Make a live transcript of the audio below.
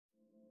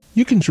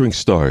You can shrink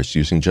stars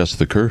using just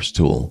the curves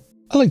tool.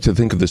 I like to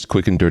think of this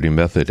quick and dirty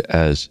method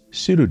as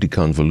pseudo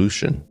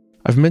deconvolution.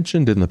 I've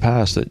mentioned in the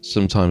past that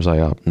sometimes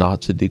I opt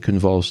not to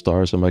deconvolve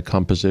stars in my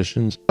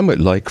compositions. I might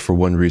like, for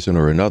one reason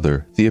or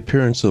another, the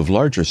appearance of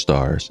larger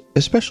stars,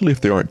 especially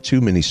if there aren't too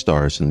many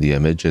stars in the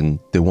image and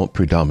they won't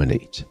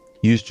predominate.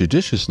 Used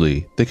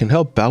judiciously, they can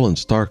help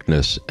balance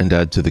darkness and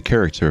add to the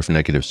character of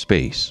negative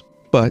space.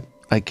 But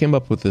I came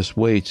up with this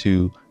way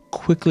to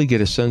quickly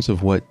get a sense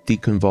of what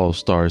deconvolved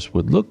stars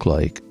would look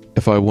like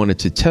if I wanted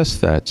to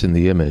test that in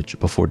the image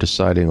before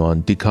deciding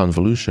on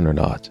deconvolution or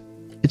not.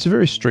 It's a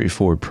very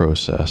straightforward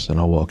process, and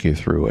I'll walk you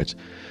through it.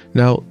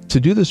 Now, to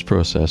do this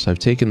process, I've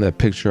taken that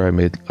picture I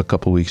made a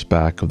couple weeks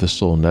back of the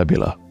Sol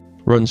Nebula,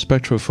 run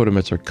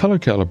spectrophotometric color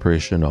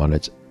calibration on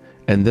it,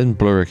 and then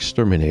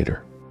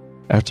StarXTerminator.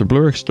 After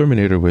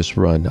StarXTerminator was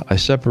run, I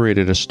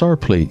separated a star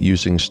plate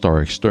using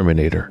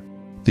StarXTerminator.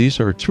 These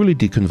are truly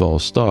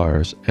deconvolved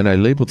stars, and I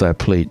labeled that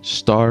plate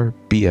Star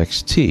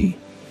BXT,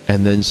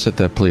 and then set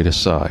that plate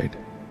aside.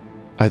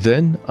 I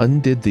then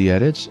undid the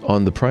edits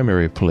on the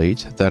primary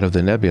plate, that of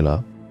the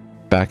nebula,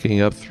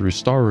 backing up through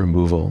star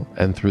removal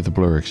and through the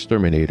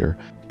StarXTerminator,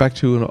 back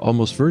to an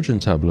almost virgin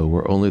tableau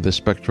where only the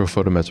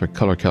spectrophotometric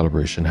color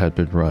calibration had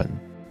been run.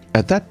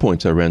 At that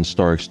point, I ran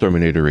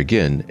StarXTerminator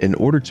again in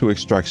order to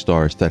extract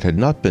stars that had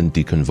not been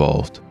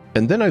deconvolved,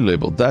 and then I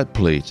labeled that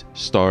plate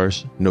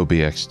Stars No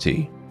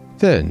BXT.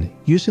 Then,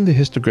 using the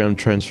histogram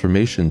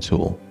transformation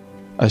tool,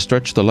 I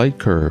stretched the light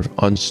curve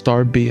on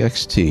Star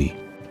BXT,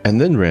 and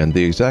then ran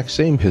the exact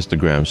same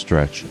histogram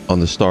stretch on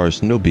the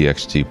Stars No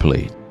BXT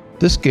plate.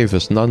 This gave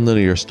us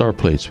nonlinear star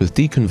plates with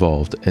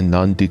deconvolved and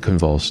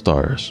non-deconvolved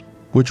stars,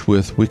 which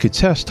with we could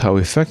test how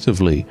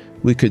effectively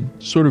we could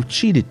sort of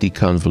cheat at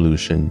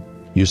deconvolution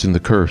using the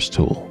curves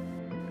tool.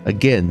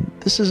 Again,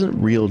 this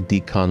isn't real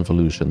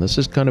deconvolution. This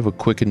is kind of a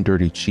quick and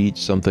dirty cheat,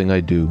 something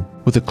I do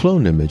with a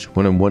clone image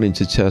when I'm wanting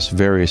to test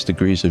various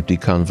degrees of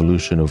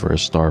deconvolution over a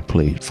star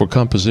plate for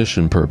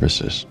composition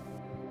purposes.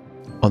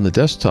 On the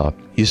desktop,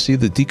 you see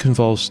the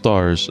deconvolved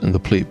stars in the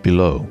plate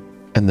below,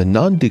 and the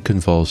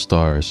non-deconvolved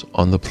stars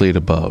on the plate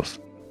above.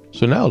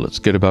 So now let's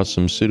get about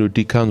some pseudo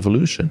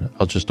deconvolution.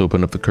 I'll just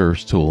open up the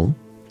curves tool,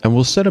 and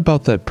we'll set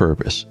about that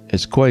purpose.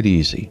 It's quite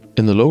easy.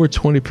 In the lower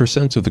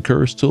 20% of the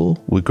curves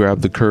tool, we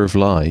grab the curved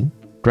line,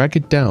 drag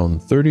it down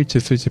 30 to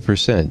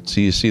 50%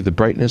 so you see the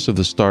brightness of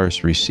the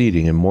stars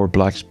receding and more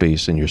black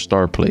space in your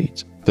star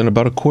plate. Then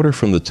about a quarter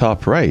from the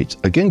top right,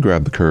 again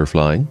grab the curved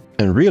line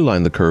and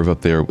realign the curve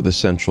up there with a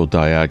central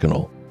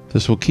diagonal.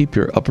 This will keep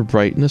your upper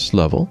brightness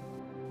level,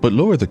 but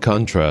lower the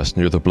contrast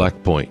near the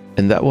black point,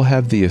 and that will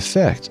have the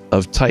effect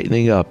of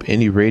tightening up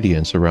any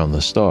radiance around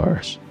the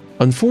stars.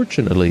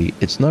 Unfortunately,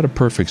 it's not a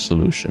perfect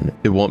solution.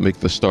 It won't make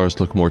the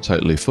stars look more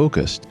tightly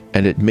focused,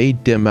 and it may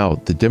dim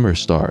out the dimmer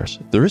stars.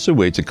 There is a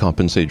way to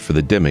compensate for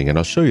the dimming, and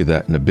I'll show you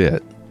that in a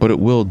bit, but it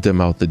will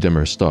dim out the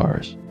dimmer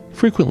stars.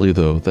 Frequently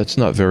though, that's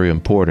not very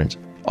important.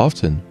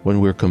 Often,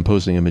 when we're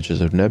composing images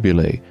of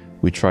nebulae,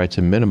 we try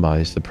to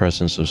minimize the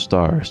presence of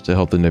stars to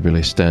help the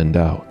nebulae stand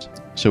out.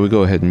 So we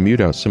go ahead and mute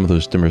out some of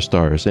those dimmer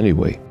stars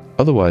anyway.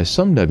 Otherwise,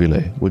 some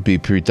nebulae would be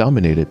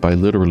predominated by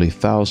literally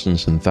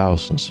thousands and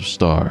thousands of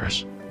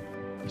stars.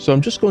 So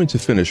I'm just going to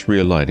finish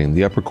realigning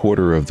the upper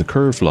quarter of the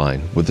curved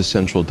line with the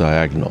central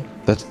diagonal.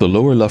 That's the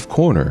lower left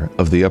corner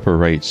of the upper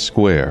right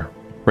square,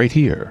 right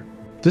here.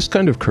 This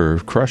kind of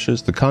curve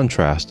crushes the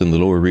contrast in the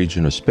lower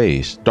region of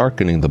space,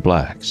 darkening the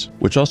blacks,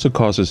 which also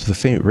causes the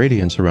faint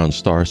radiance around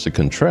stars to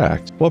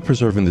contract while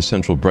preserving the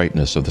central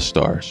brightness of the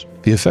stars.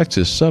 The effect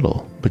is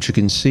subtle, but you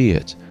can see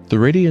it. The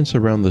radiance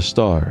around the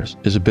stars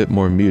is a bit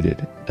more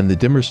muted, and the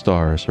dimmer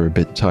stars are a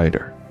bit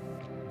tighter.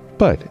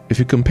 But if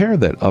you compare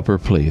that upper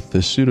plate,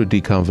 the pseudo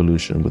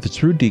deconvolution, with the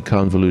true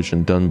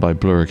deconvolution done by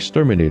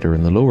StarXTerminator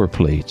in the lower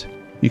plate,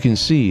 you can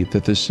see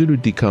that the pseudo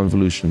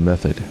deconvolution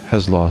method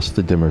has lost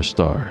the dimmer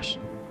stars.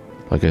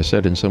 Like I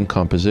said, in some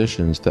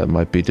compositions that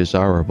might be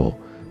desirable,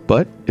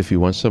 but if you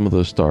want some of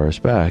those stars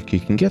back,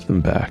 you can get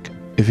them back.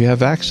 If you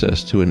have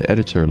access to an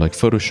editor like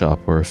Photoshop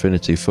or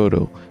Affinity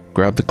Photo,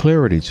 grab the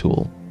clarity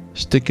tool,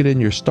 stick it in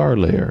your star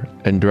layer,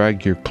 and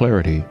drag your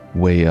clarity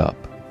way up.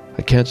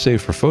 I can't say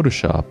for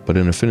Photoshop, but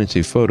in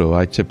Affinity Photo,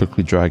 I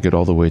typically drag it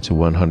all the way to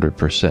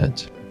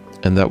 100%,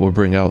 and that will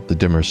bring out the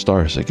dimmer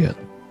stars again.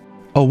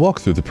 I'll walk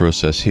through the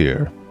process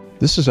here.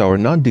 This is our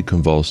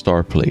non-deconvolved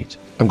star plate.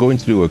 I'm going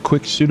to do a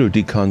quick pseudo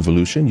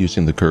deconvolution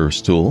using the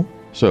curves tool.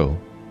 So,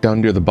 down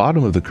near the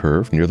bottom of the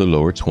curve, near the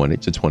lower 20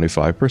 to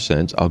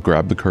 25%, I'll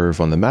grab the curve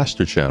on the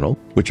master channel,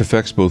 which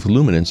affects both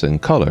luminance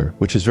and color,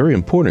 which is very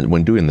important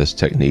when doing this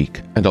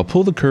technique, and I'll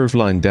pull the curved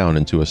line down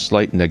into a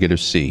slight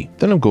 -C.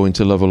 Then I'm going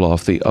to level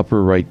off the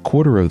upper right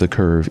quarter of the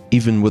curve,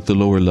 even with the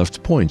lower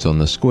left point on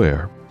the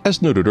square. As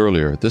noted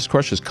earlier, this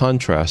crushes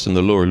contrast in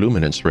the lower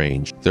luminance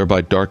range, thereby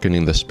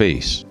darkening the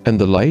space. And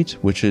the light,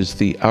 which is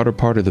the outer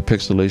part of the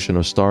pixelation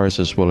of stars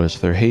as well as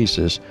their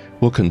hazes,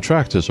 will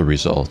contract as a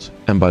result.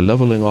 And by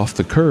leveling off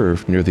the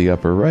curve near the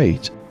upper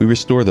right, we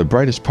restore the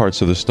brightest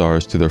parts of the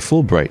stars to their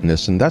full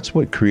brightness, and that's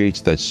what creates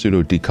that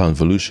pseudo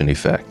deconvolution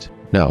effect.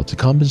 Now, to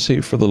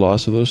compensate for the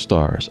loss of those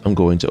stars, I'm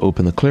going to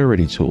open the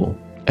clarity tool.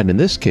 And in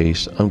this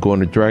case, I'm going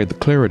to drag the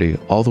clarity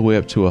all the way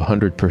up to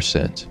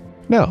 100%.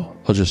 Now,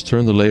 I'll just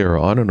turn the layer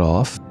on and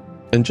off,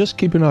 and just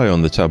keep an eye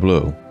on the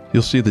tableau.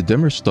 You'll see the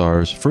dimmer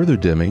stars further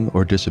dimming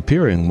or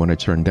disappearing when I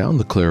turn down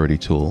the clarity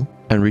tool,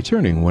 and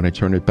returning when I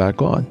turn it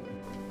back on.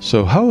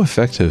 So how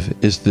effective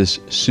is this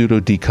pseudo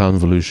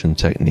deconvolution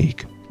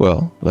technique?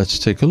 Well, let's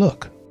take a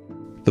look.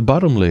 The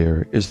bottom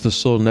layer is the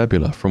Sol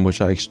nebula from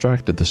which I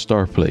extracted the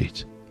star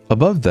plate.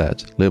 Above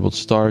that, labeled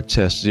Star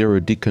Test 0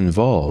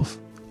 Deconvolve,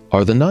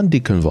 are the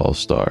non-deconvolved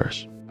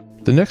stars.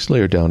 The next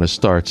layer down is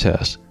Star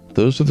Test.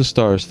 Those are the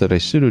stars that I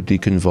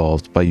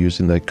pseudo-deconvolved by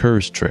using that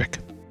curves trick.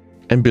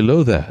 And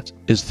below that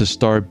is the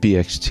Star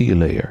BXT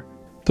layer.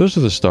 Those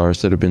are the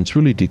stars that have been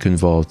truly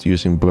deconvolved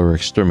using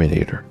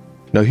StarXTerminator.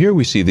 Now here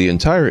we see the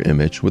entire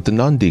image with the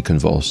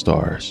non-deconvolved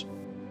stars.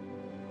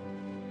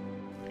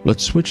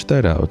 Let's switch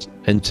that out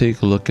and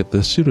take a look at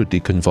the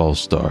pseudo-deconvolved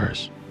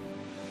stars.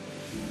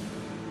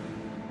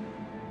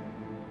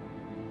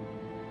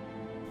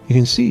 You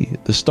can see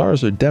the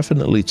stars are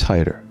definitely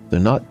tighter. They're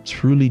not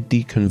truly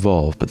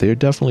deconvolved, but they are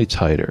definitely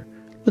tighter.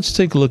 Let's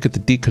take a look at the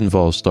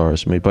deconvolved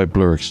stars made by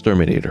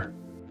StarXTerminator.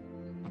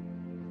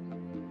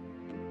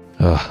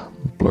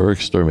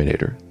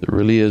 StarXTerminator. There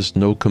really is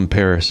no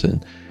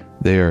comparison.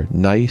 They are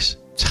nice,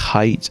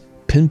 tight,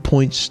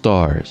 pinpoint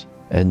stars,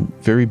 and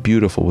very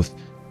beautiful with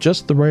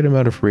just the right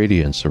amount of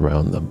radiance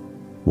around them.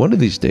 One of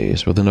these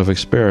days, with enough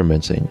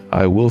experimenting,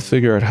 I will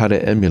figure out how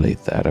to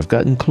emulate that. I've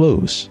gotten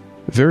close.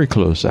 Very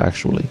close,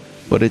 actually,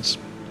 but it's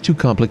too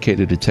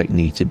complicated a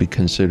technique to be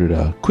considered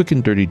a quick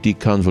and dirty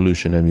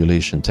deconvolution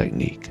emulation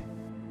technique.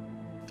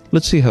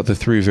 Let's see how the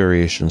three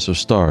variations of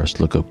stars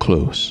look up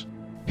close.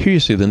 Here you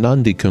see the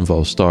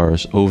non-deconvolved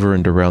stars over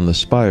and around the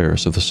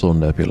spires of the Sol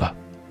nebula.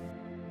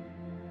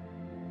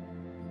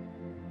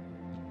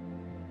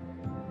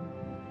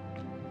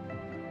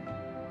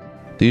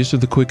 These are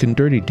the quick and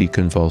dirty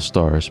deconvolved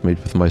stars made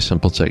with my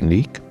simple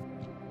technique.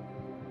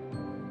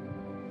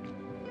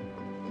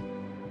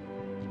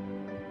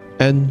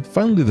 And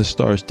finally, the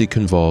stars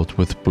deconvolved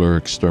with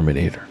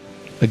StarXTerminator.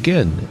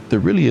 Again, there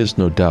really is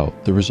no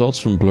doubt the results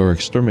from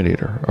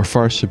StarXTerminator are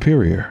far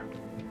superior.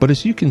 But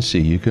as you can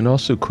see, you can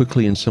also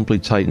quickly and simply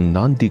tighten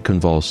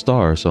non-deconvolved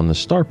stars on the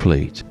star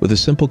plate with a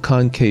simple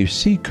concave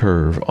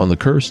C-curve on the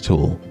curves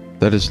tool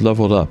that is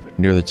leveled up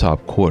near the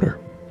top quarter.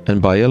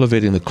 And by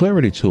elevating the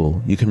clarity tool,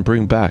 you can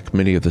bring back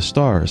many of the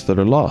stars that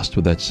are lost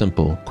with that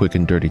simple, quick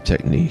and dirty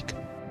technique.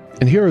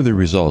 And here are the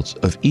results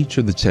of each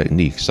of the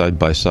techniques side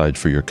by side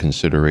for your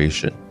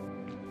consideration.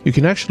 You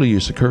can actually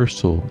use the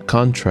curves tool,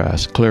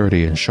 contrast,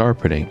 clarity, and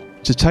sharpening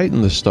to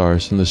tighten the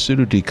stars in the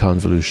pseudo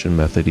deconvolution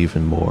method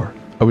even more.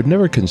 I would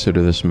never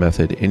consider this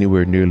method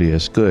anywhere nearly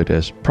as good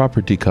as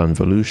proper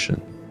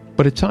deconvolution,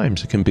 but at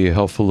times it can be a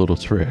helpful little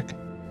trick,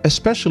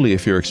 especially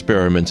if you're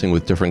experimenting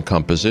with different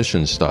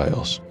composition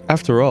styles.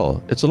 After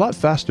all, it's a lot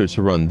faster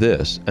to run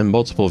this and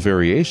multiple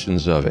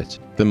variations of it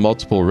than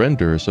multiple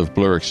renders of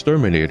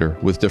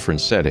StarXTerminator with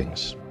different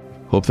settings.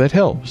 Hope that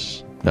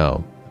helps.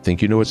 Now, I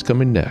think you know what's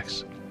coming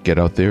next. Get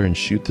out there and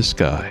shoot the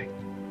sky.